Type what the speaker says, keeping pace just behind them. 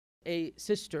A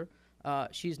sister,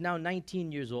 she's now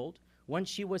 19 years old. When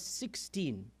she was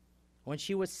 16,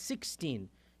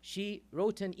 she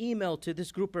wrote an email to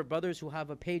this group of brothers who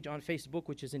have a page on Facebook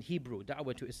which is in Hebrew,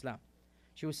 Dawah to Islam.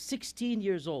 She was 16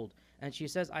 years old and she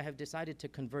says, I have decided to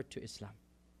convert to Islam.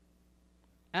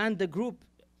 And the group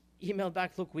emailed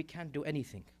back, look, we can't do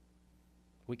anything.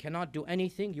 We cannot do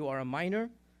anything. You are a minor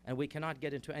and we cannot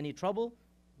get into any trouble.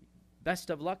 Best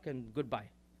of luck and goodbye.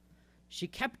 She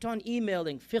kept on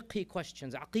emailing fiqhi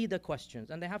questions, aqeedah questions,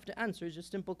 and they have to answer, just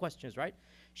simple questions, right?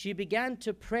 She began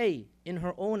to pray in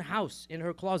her own house, in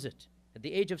her closet, at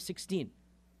the age of 16.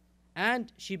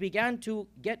 And she began to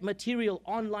get material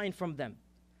online from them.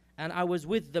 And I was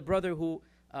with the brother who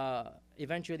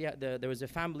eventually, there was a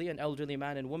family, an elderly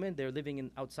man and woman, they're living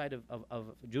outside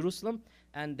of Jerusalem,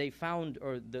 and they found,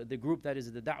 or the group that is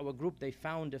the da'wah group, they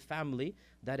found a family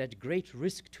that at great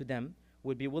risk to them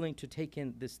would be willing to take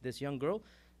in this young girl.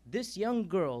 This young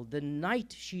girl, the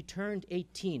night she turned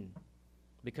 18,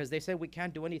 because they said we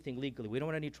can't do anything legally, we don't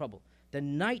want any trouble. The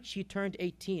night she turned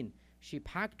 18, she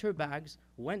packed her bags,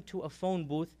 went to a phone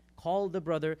booth, called the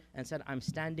brother and said, I'm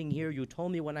standing here, you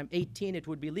told me when I'm 18 it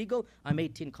would be legal, I'm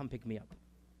 18, come pick me up.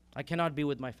 I cannot be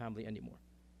with my family anymore.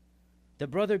 The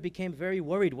brother became very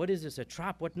worried, what is this, a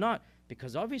trap, what not?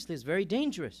 Because obviously it's very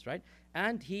dangerous, right?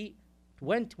 And he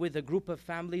went with a group of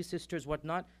family, sisters,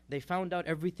 whatnot. They found out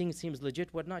everything seems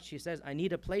legit, whatnot. She says, I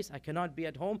need a place, I cannot be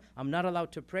at home, I'm not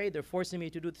allowed to pray, they're forcing me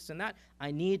to do this and that.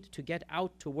 I need to get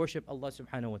out to worship Allah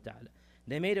subhanahu wa ta'ala.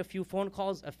 They made a few phone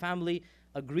calls, a family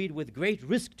agreed with great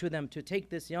risk to them to take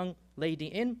this young lady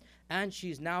in, and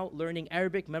she's now learning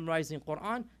Arabic, memorizing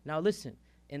Quran. Now listen,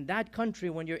 in that country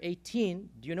when you're 18,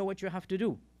 do you know what you have to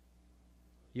do?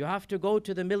 You have to go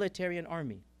to the military and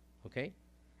army, okay?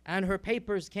 And her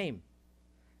papers came.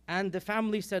 And the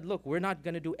family said, look, we're not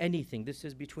going to do anything. This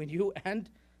is between you and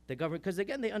the government. Because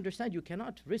again, they understand you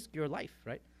cannot risk your life,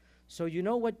 right? So you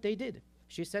know what they did?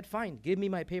 She said, fine, give me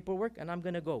my paperwork and I'm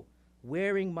going to go.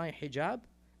 Wearing my hijab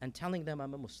and telling them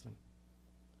I'm a Muslim.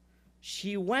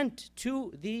 She went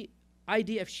to the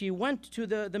IDF, she went to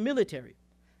the military.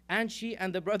 And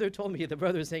the brother told me, the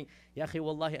brother was saying, Ya akhi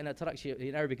wallahi ana tarak,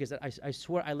 in Arabic, he said, I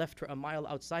swear I left her a mile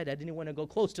outside. I didn't want to go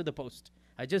close to the post.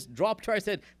 I just dropped her. I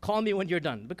said, call me when you're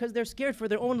done. Because they're scared for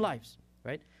their own lives,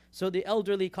 right? So the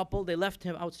elderly couple, they left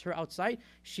her outside.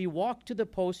 She walked to the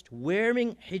post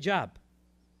wearing hijab.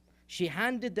 She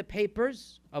handed the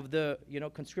papers of the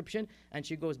conscription, and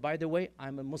she goes, by the way,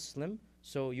 I'm a Muslim,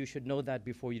 so you should know that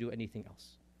before you do anything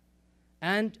else.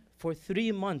 And for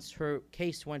 3 months, her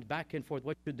case went back and forth.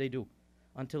 What should they do?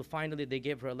 Until finally they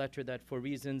gave her a letter that for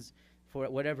reasons, for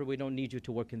whatever, we don't need you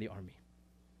to work in the army.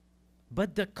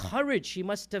 But the courage she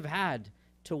must have had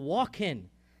to walk in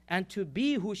and to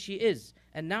be who she is.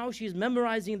 And now she's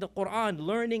memorizing the Quran,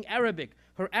 learning Arabic.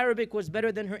 Her Arabic was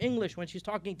better than her English when she's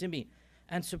talking to me.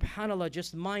 And subhanAllah,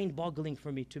 just mind-boggling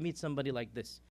for me to meet somebody like this.